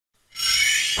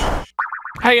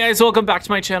Hi guys, welcome back to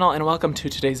my channel and welcome to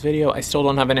today's video. I still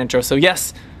don't have an intro, so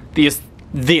yes, this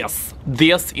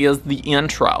is the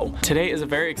intro. Today is a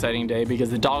very exciting day because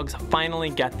the dogs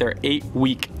finally get their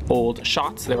 8-week-old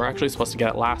shots. They were actually supposed to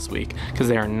get it last week because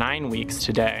they are 9 weeks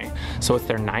today. So it's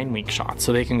their 9-week shot.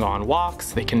 So they can go on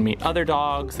walks, they can meet other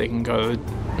dogs, they can go,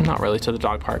 not really to the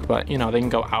dog park, but you know, they can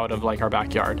go out of like our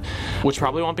backyard, which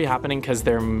probably won't be happening because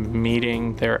they're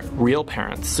meeting their real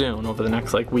parents soon over the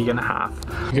next like week and a half.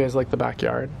 You guys like the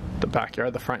backyard?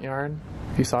 The front yard?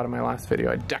 If you saw it in my last video,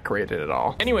 I decorated it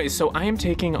all. Anyways, so I am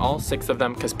taking all 6 of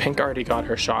them because Pink already got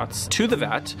her shots to the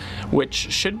vet, which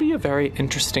should be a very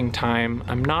interesting time.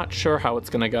 I'm not sure how it's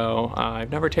gonna go.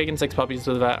 I've never taken 6 puppies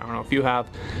to the vet. I don't know if you have,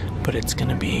 but it's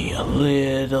gonna be a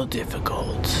little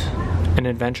difficult. An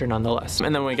adventure nonetheless.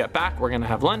 And then when we get back, we're gonna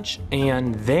have lunch,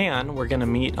 and then we're gonna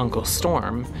meet Uncle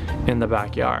Storm in the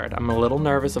backyard. I'm a little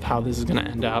nervous of how this is gonna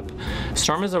end up.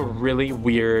 Storm is a really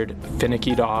weird,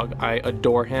 finicky dog. I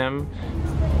adore him.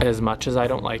 As much as I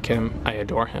don't like him, I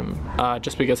adore him.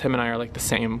 Just because him and I are like the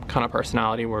same kind of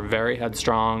personality. We're very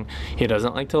headstrong. He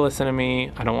doesn't like to listen to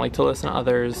me. I don't like to listen to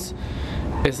others.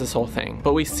 It's this whole thing.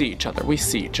 But we see each other.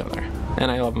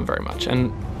 And I love him very much.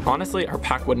 And honestly, our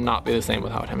pack would not be the same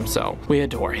without him, so we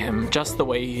adore him just the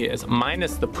way he is,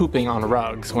 minus the pooping on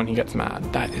rugs when he gets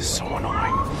mad. That is so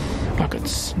annoying. I could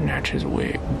snatch his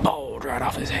wig bald right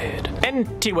off his head.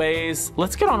 Anyways,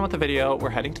 let's get on with the video. We're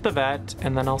heading to the vet,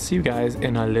 and then I'll see you guys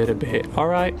in a little bit. All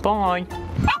right, bye.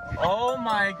 Oh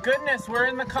my goodness, we're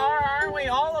in the car, aren't we?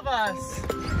 All of us.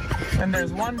 And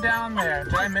there's one down there.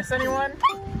 Did I miss anyone?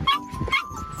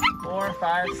 4,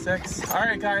 5, 6. All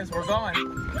right, guys, we're going.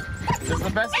 This is the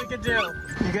best we could do.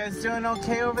 You guys doing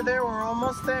okay over there? We're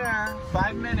almost there.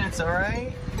 5 minutes, all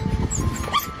right?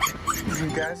 You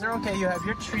guys are okay. You have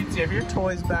your treats, you have your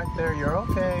toys back there. You're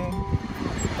okay.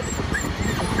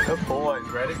 Good boys.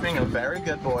 Red is being a very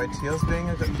good boy. Teal's being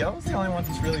a good... Yellow's the only one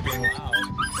that's really being loud.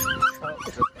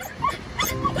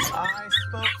 I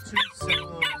spoke too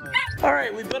soon. All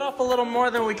right, we bit off a little more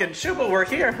than we could chew, but we're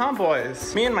here, huh,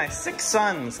 boys? Me and my 6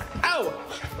 sons. Ow!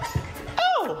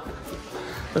 Ow!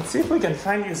 Let's see if we can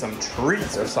find you some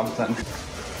treats or something.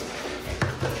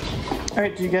 All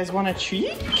right, do you guys want a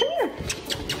treat? Come here.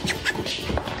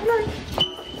 Come on.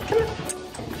 Come on.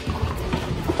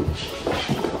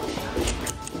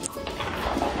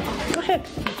 Go ahead.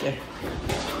 Right there.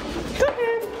 Go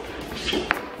ahead.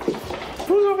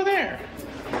 Who's over there?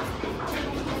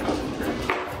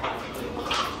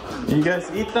 You guys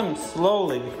eat them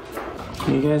slowly.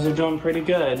 You guys are doing pretty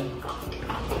good.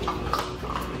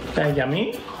 Is that yummy?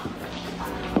 Is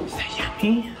that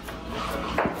yummy?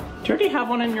 Do you already have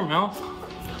one in your mouth?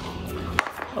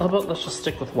 How about let's just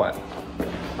stick with what?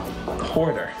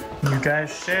 Quarter. You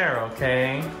guys share,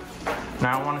 okay?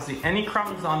 Now I don't want to see any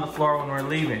crumbs on the floor when we're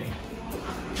leaving.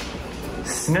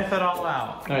 Sniff it all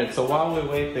out. Alright, so while we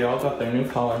wait, they all got their new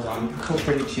collars on. Look how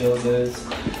pretty Teal's is.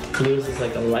 Blue's is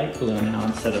like a light blue now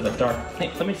instead of a dark. Hey,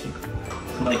 let me see.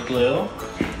 Light blue,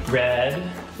 red,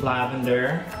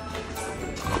 lavender,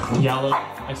 yellow,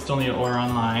 I still need to order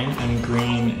online, and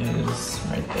green is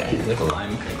right there. It's like a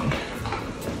lime green.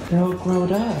 They're all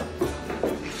grown up.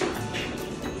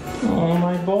 Oh,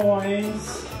 my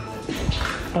boys.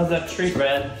 How's that treat,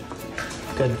 Red?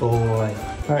 Good boy.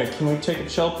 All right, can we take a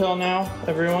chill pill now,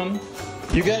 everyone?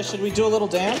 You guys, should we do a little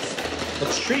dance? A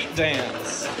treat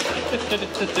dance.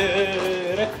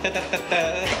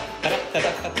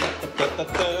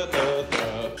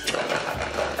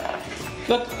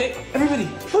 Look, hey, everybody,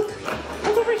 look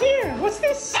over here. What's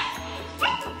this?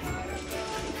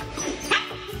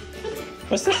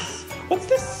 What's this? What's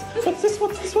this? What's this?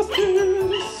 What's this? What's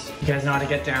this? You guys know how to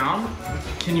get down?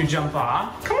 Can you jump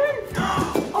off? Come on.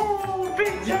 Oh,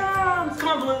 big jumps. Come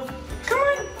on, Blue. Come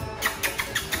on.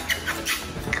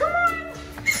 Come on.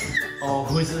 Oh,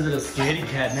 who's the little scaredy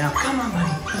cat now? Come on,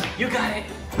 buddy. You got it.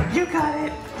 You got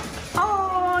it.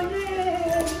 Oh,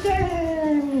 yeah.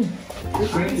 Dang. Good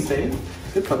puppy, babe.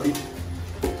 Good puppy.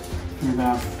 You're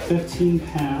about 15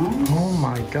 pounds. Oh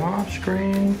my gosh,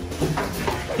 Green.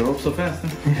 Grow up so fast, huh?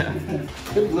 Yeah.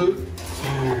 Good Blue.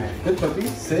 Alright, good puppy.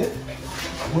 Sit.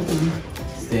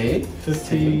 Stay.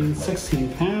 15,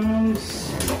 16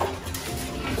 pounds.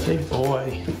 Big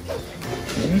boy.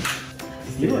 Okay.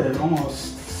 You are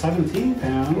almost 17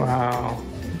 pounds. Wow.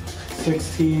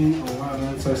 16,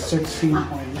 11, so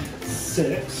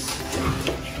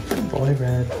 16.6. Good boy,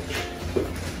 Red.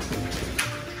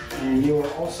 And you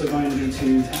are also going to do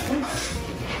 2 tablets.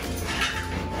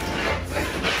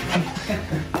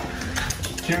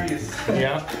 Curious.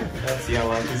 Yeah, that's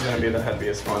yellow. He's gonna be the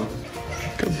heaviest one.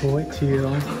 Good boy,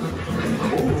 Teal.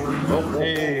 Oh,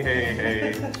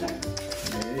 hey.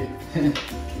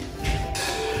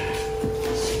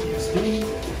 Excuse me.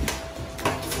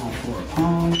 All for a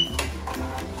pound.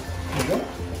 There we go.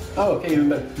 Oh, okay, even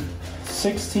better.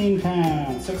 16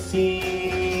 pounds.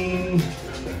 16.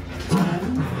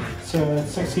 10. So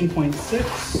that's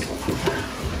 16.6.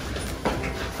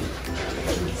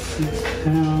 6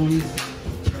 pounds.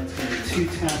 That's going to be 2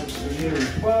 tabs for you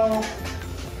as well.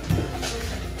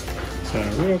 So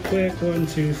real quick, 1,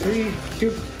 2, 3.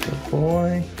 Good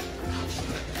boy.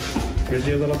 Here's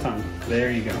your little tongue.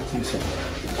 There you go. You saw.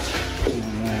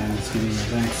 And then let's give you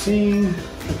your vaccine.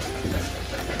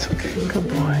 It's okay. Good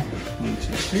boy. 1, 2,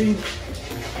 3.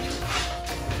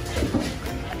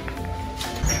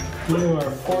 You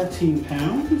are 14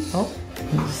 pounds. Oh,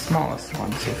 the smallest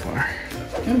one so far.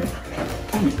 Come here.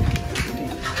 Come here.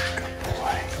 Good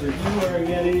boy. So you are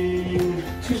getting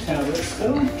 2 tablets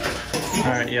still. All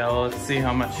right, yeah, well, let's see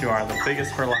how much you are. The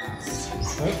biggest for last.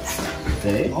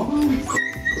 Okay. Hold on.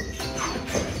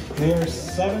 They're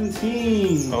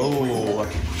 17. Oh.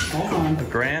 Hold on. A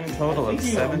grand total of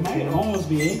 17. Might almost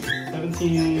be 8.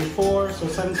 17.4, so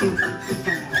 17.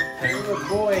 Good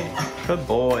boy. Good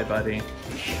boy, buddy.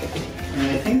 And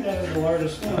I think that is the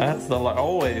largest one. That's the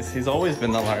he's always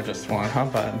been the largest one, huh,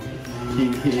 bud?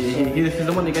 He's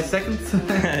the one that gets seconds?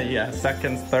 Yeah,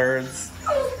 seconds, thirds,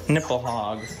 nipple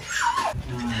hogs.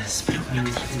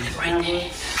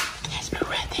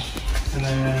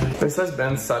 This has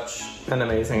been such an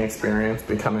amazing experience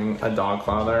becoming a dog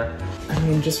father. I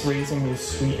mean, just raising these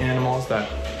sweet animals that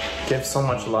give so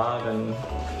much love and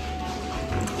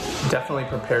definitely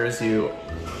prepares you.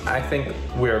 I think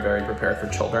we are very prepared for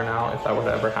children now, if that were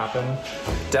to ever happen.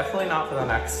 Definitely not for the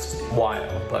next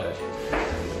while, but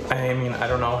I mean, I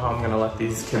don't know how I'm gonna let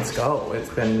these kids go. It's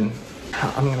been,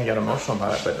 I'm gonna get emotional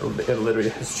about it, but it literally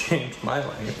has changed my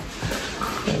life.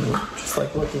 And just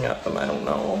like looking at them, I don't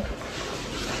know.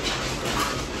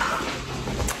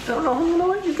 I don't know how I'm gonna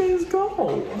let you guys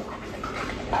go.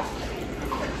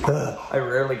 I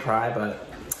rarely cry, but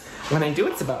when I do,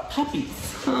 it's about puppies.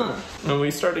 When we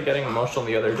started getting emotional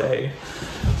the other day,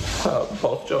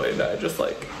 both Joey and I just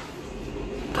like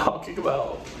talking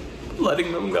about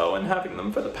letting them go and having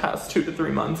them for the past 2 to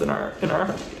 3 months in our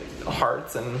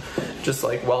hearts, and just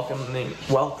like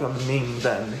welcoming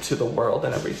them to the world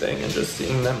and everything, and just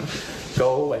seeing them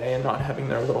go away and not having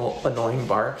their little annoying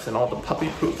barks and all the puppy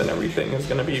poop and everything is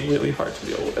going to be really hard to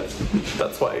deal with.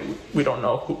 That's why we don't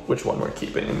know which one we're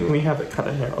keeping. We have it kind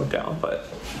of narrowed down, but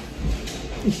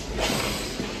I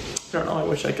don't know, I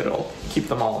wish I could keep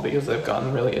them all, because I've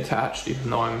gotten really attached, even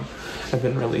though I've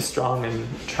been really strong and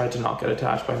tried to not get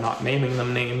attached by not naming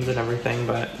them names and everything,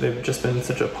 but they've just been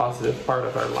such a positive part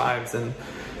of our lives and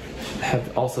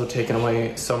have also taken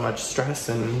away so much stress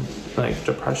and like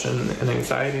depression and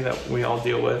anxiety that we all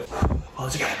deal with. Oh,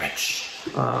 it's getting rich.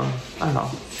 I don't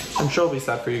know. I'm sure it'll be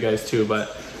sad for you guys too,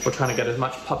 but we're trying to get as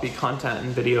much puppy content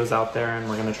and videos out there, and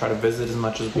we're going to try to visit as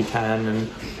much as we can and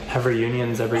have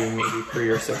reunions every maybe 3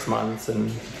 or 6 months.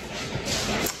 And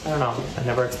I don't know, I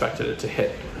never expected it to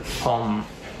hit home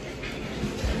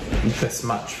this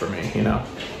much for me, you know.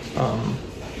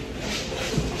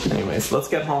 Anyways, let's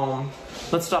get home.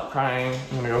 Let's stop crying.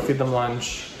 I'm going to go feed them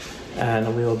lunch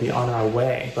and we will be on our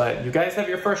way. But you guys have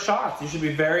your first shots. You should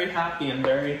be very happy and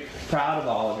very proud of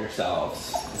all of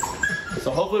yourselves.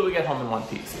 So hopefully we get home in one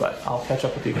piece, but I'll catch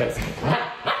up with you guys.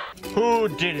 Who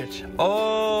did it?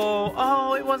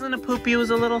 Oh, it wasn't a poopy, it was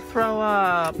a little throw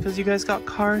up because you guys got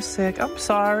car sick. I'm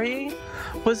sorry.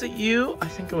 Was it you? I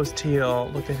think it was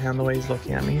Teal. Look at him, the way he's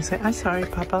looking at me. He's like, I'm sorry,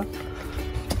 Papa.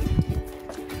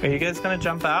 Are you guys gonna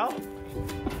jump out?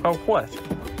 Oh, what?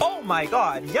 Oh my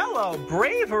God, yellow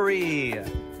bravery.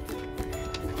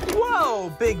 Whoa,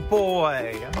 big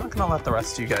boy. I'm not gonna let the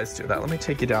rest of you guys do that. Let me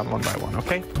take you down one by one,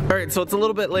 okay? All right, so it's a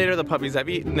little bit later. The puppies have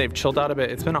eaten, they've chilled out a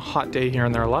bit. It's been a hot day here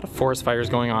and there are a lot of forest fires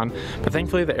going on, but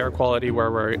thankfully the air quality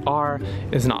where we are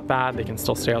is not bad. They can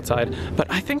still stay outside, but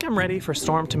I think I'm ready for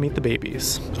Storm to meet the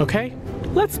babies, okay?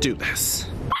 Let's do this.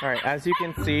 All right, as you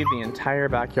can see, the entire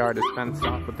backyard is fenced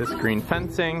off with this green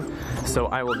fencing, so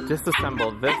I will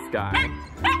disassemble this guy.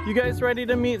 You guys ready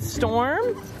to meet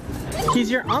Storm? He's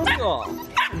your uncle.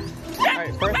 All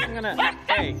right, first I'm gonna,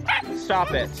 hey,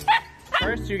 stop it.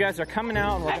 First, you guys are coming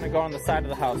out and we're gonna go on the side of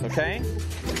the house, okay?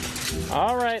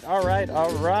 All right.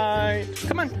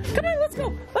 Come on, let's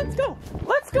go.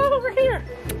 Let's go over here.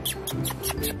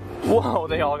 Whoa,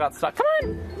 they all got stuck.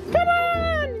 Come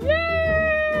on,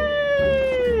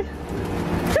 yay!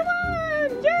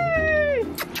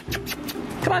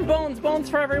 Come on, bones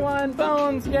for everyone,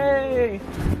 bones, yay!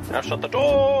 Now shut the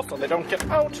door so they don't get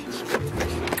out.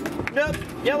 Nope,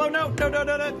 yellow, no.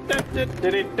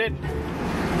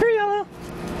 Here, yellow.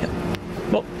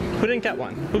 Well, who didn't get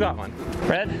one? Who got one?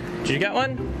 Red, did you get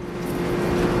one?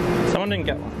 Someone didn't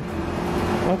get one.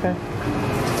 Okay.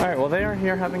 All right, well, they are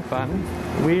here having fun.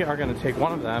 We are gonna take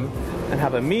one of them and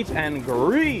have a meet and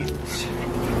greet.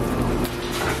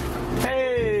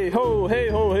 Hey ho, hey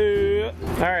ho, hey.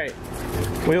 All right,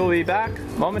 we will be back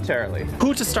momentarily.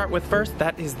 Who to start with first?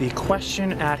 That is the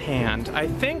question at hand. I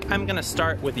think I'm gonna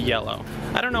start with Yellow.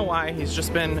 I don't know why, he's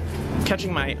just been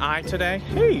catching my eye today.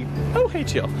 Hey, oh, hey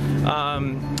Teal.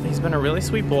 He's been a really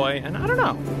sweet boy, and I don't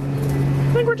know.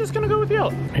 I think we're just gonna go with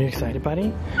Yellow. Are you excited,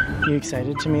 buddy? You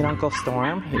excited to meet Uncle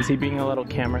Storm? Is he being a little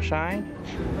camera shy?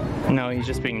 No, he's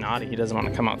just being naughty. He doesn't want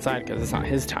to come outside because it's not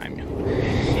his time.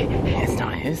 It's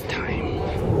not his time.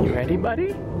 You ready,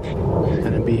 buddy? He's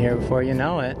gonna be here before you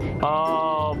know it.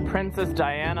 Oh, Princess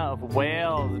Diana of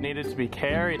Wales needed to be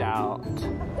carried out.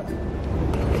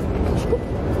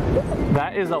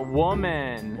 That is a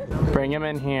woman. Bring him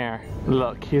in here.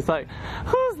 Look, he's like,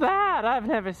 who's that? I've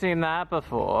never seen that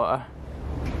before.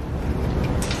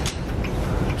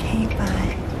 Okay,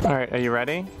 bye. All right, are you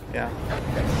ready? Yeah.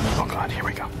 Oh God, here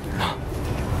we go.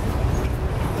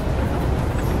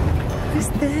 Who's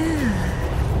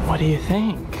that? What do you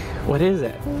think? What is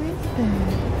it? Who is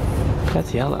that?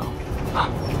 That's Yellow.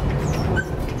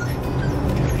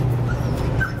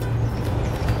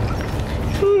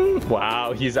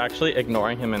 Wow, he's actually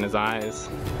ignoring him in his eyes.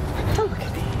 Oh, look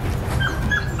at me.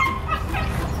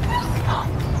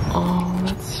 Oh,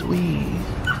 that's sweet.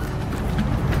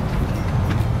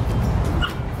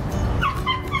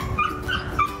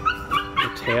 The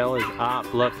tail is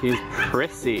up. Look, he's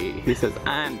prissy. He says,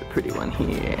 I'm the pretty one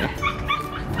here.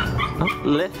 Oh,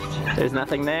 lift. There's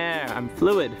nothing there. I'm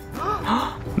fluid.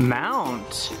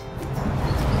 Mount.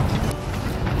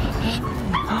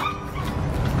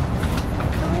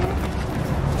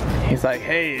 He's like,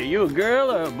 hey, are you a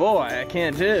girl or a boy? I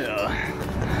can't tell.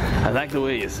 I like the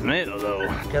way you smell, though.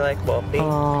 You're like Wolfie.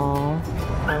 Aww.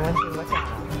 I want you to look at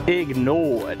him.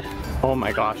 Ignored. Oh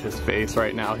my gosh, his face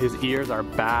right now. His ears are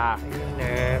back. Are you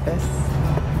nervous?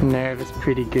 Nervous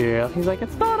pretty girl. He's like,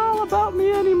 it's not all about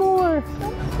me anymore.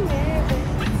 I'm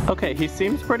nervous. Okay, he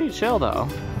seems pretty chill though.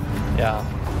 Yeah.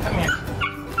 Come here.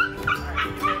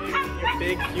 Are you ready to meet your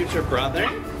big future brother?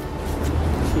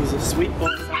 He's a sweet boy.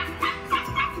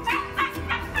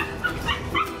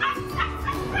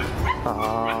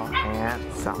 Oh,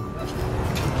 handsome.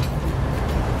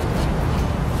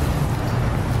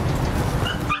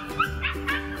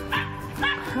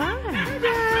 Hi,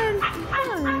 Dad.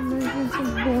 Hi, my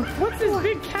handsome boy. What's this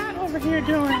big cat over here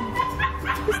doing?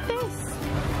 Who's this?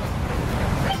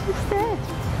 Who's that?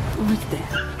 What's that?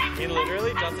 He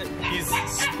literally doesn't, he's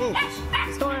spooked.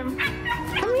 Storm,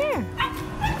 come here.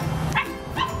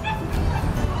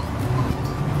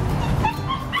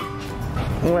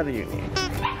 What do you need?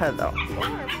 Hello. Storm, why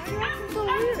are you acting so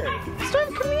weird? Storm,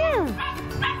 come here.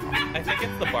 I think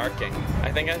it's the barking.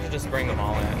 I think I should just bring them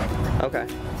all in. Okay.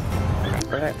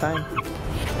 Alright, fine.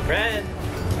 Red!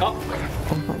 Oh!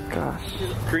 Oh my gosh.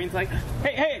 Green's like,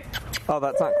 hey, hey! Oh,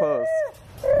 that's not closed.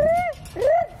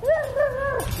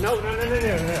 No. No,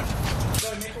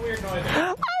 make a weird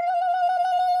noise.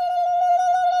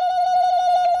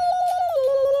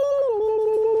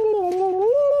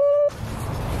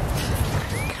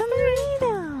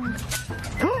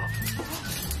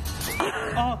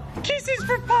 Kisses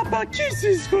for Papa!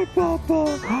 Kisses for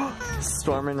Papa!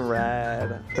 Storm and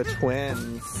Red, the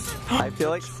twins. I feel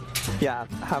like, yeah,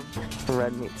 have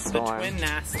Red meet Storm. The twin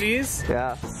nasties?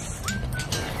 Yes.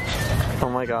 Oh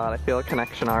my god, I feel a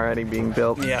connection already being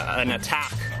built. Yeah, an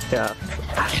attack. Yeah.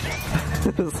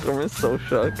 Storm is so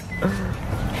shook.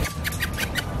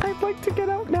 I'd like to get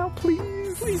out now,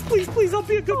 please. Please, I'll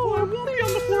be a good boy. I won't be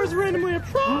on the floors randomly, I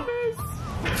promise.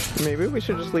 Maybe we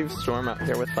should just leave Storm out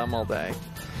here with them all day.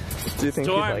 Do you think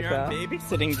he'd like that? Storm, you're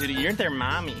babysitting duty. You're their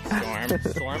mommy, Storm.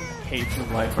 Storm hates his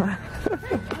life.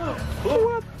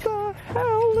 What the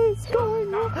hell is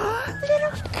going on?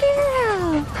 Little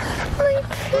girl. My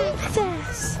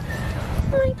princess.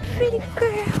 My pretty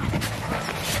girl.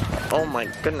 Oh my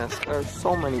goodness, there's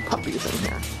so many puppies in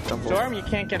here. Storm, you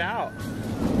can't get out.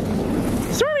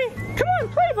 Stormy, come on,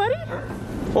 play, buddy.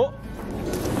 Oh,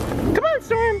 come on,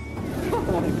 Storm.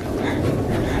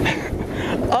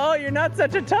 Oh, you're not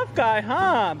such a tough guy,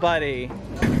 huh, buddy?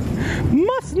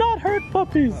 Must not hurt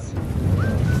puppies.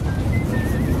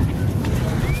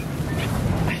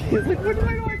 He's like, where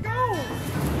do I go?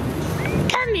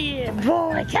 Come here,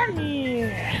 boy. Come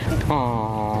here.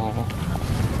 Aww.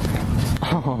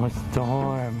 Oh,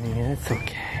 Stormy, it's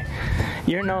okay.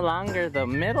 You're no longer the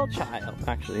middle child.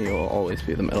 Actually, you will always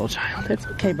be the middle child. It's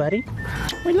okay, buddy.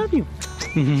 We love you.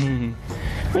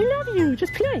 We love you.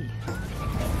 Just play.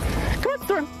 Come on,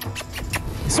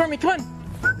 Stormy, come on.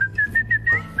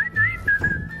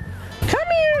 Come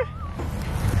here.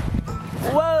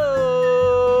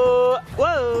 Whoa.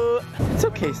 Whoa. It's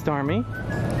okay, Stormy.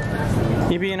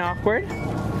 You being awkward?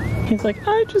 He's like,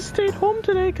 I just stayed home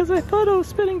today because I thought I was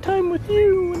spending time with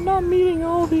you and not meeting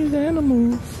all these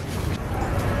animals.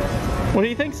 What do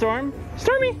you think, Storm?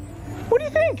 Stormy, what do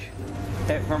you think?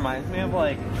 It reminds me of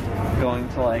like going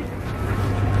to like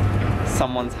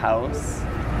someone's house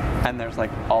and there's like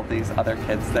all these other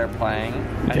kids there playing.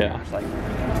 And Yeah. you're just like,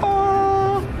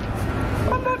 oh,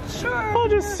 I'm not sure. I'll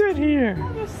just sit here.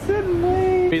 I'll just sit and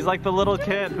wait. He's like the little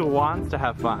kid who wants to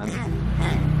have fun.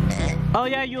 Oh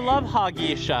yeah, you love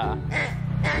Hoggisha.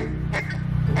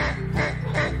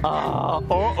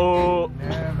 Uh-oh.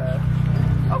 Nervous.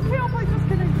 Okay, I'll play this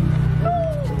kidding. No!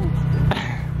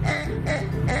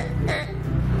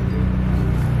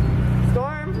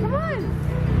 Storm, come on!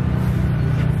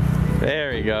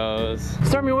 There he goes.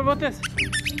 Stormy, what about this?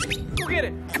 Go get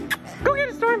it. Go get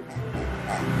it, Storm.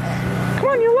 Come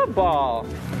on, you love ball.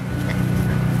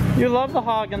 You love the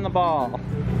hog and the ball.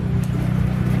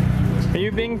 Are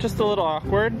you being just a little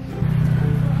awkward?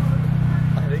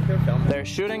 I think they're filming. They're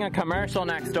shooting a commercial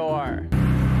next door.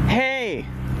 Hey,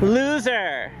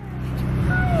 loser.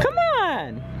 Come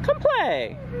on. Come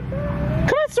play. Come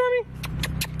on, Stormy.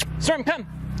 Storm, come.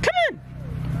 Come on.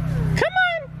 Come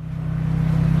on.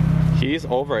 He's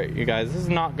over it, you guys. This is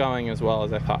not going as well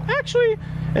as I thought. Actually,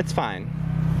 it's fine.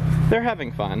 They're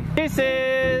having fun.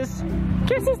 Kisses.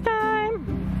 Kisses time.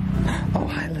 Oh,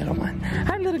 hi, little one.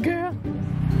 Hi, little girl.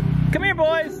 Come here,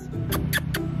 boys.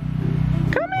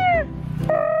 Come here.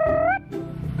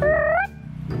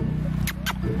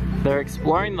 They're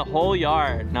exploring the whole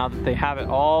yard now that they have it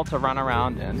all to run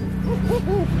around in.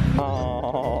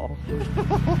 Oh.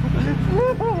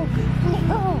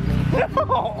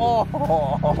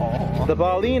 The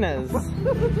ballinas.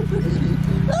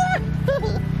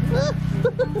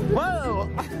 Whoa.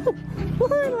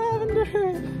 Hi, Lavender.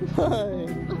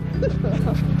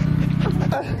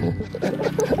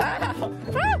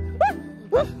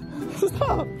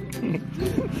 Stop!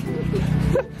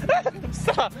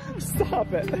 Stop!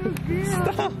 Stop it!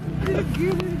 Stop!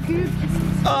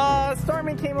 Oh,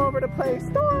 Stormy came over to play.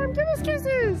 Storm, give us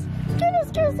kisses! Give us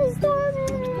kisses, Storm!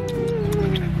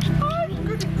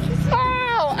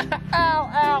 Ow!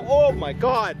 Ow! Ow! Oh my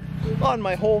God! On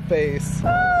my whole face.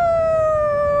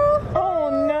 Oh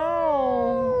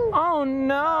no! Oh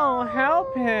no!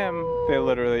 Help him! They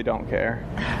literally don't care.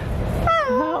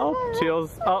 Help!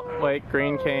 Teal's, oh wait,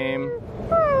 green came.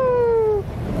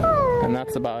 And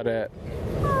that's about it.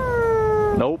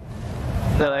 Nope.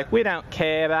 They're like, we don't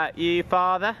care about you,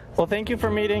 Father. Well, thank you for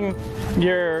meeting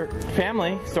your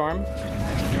family, Storm.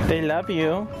 They love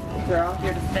you. They're all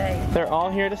here to stay. They're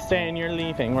all here to stay and you're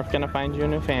leaving. We're gonna find you a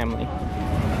new family.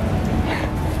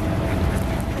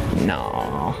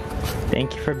 No.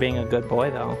 Thank you for being a good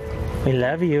boy, though. We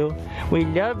love you. We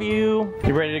love you.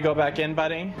 You ready to go back in,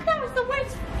 buddy? That was the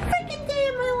worst freaking day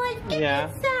of my life. Get me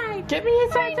inside. Get me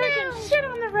inside so I can shit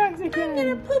on the rugs again. I'm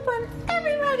gonna poop on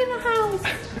every rug in the house.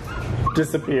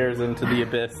 Disappears into the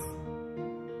abyss.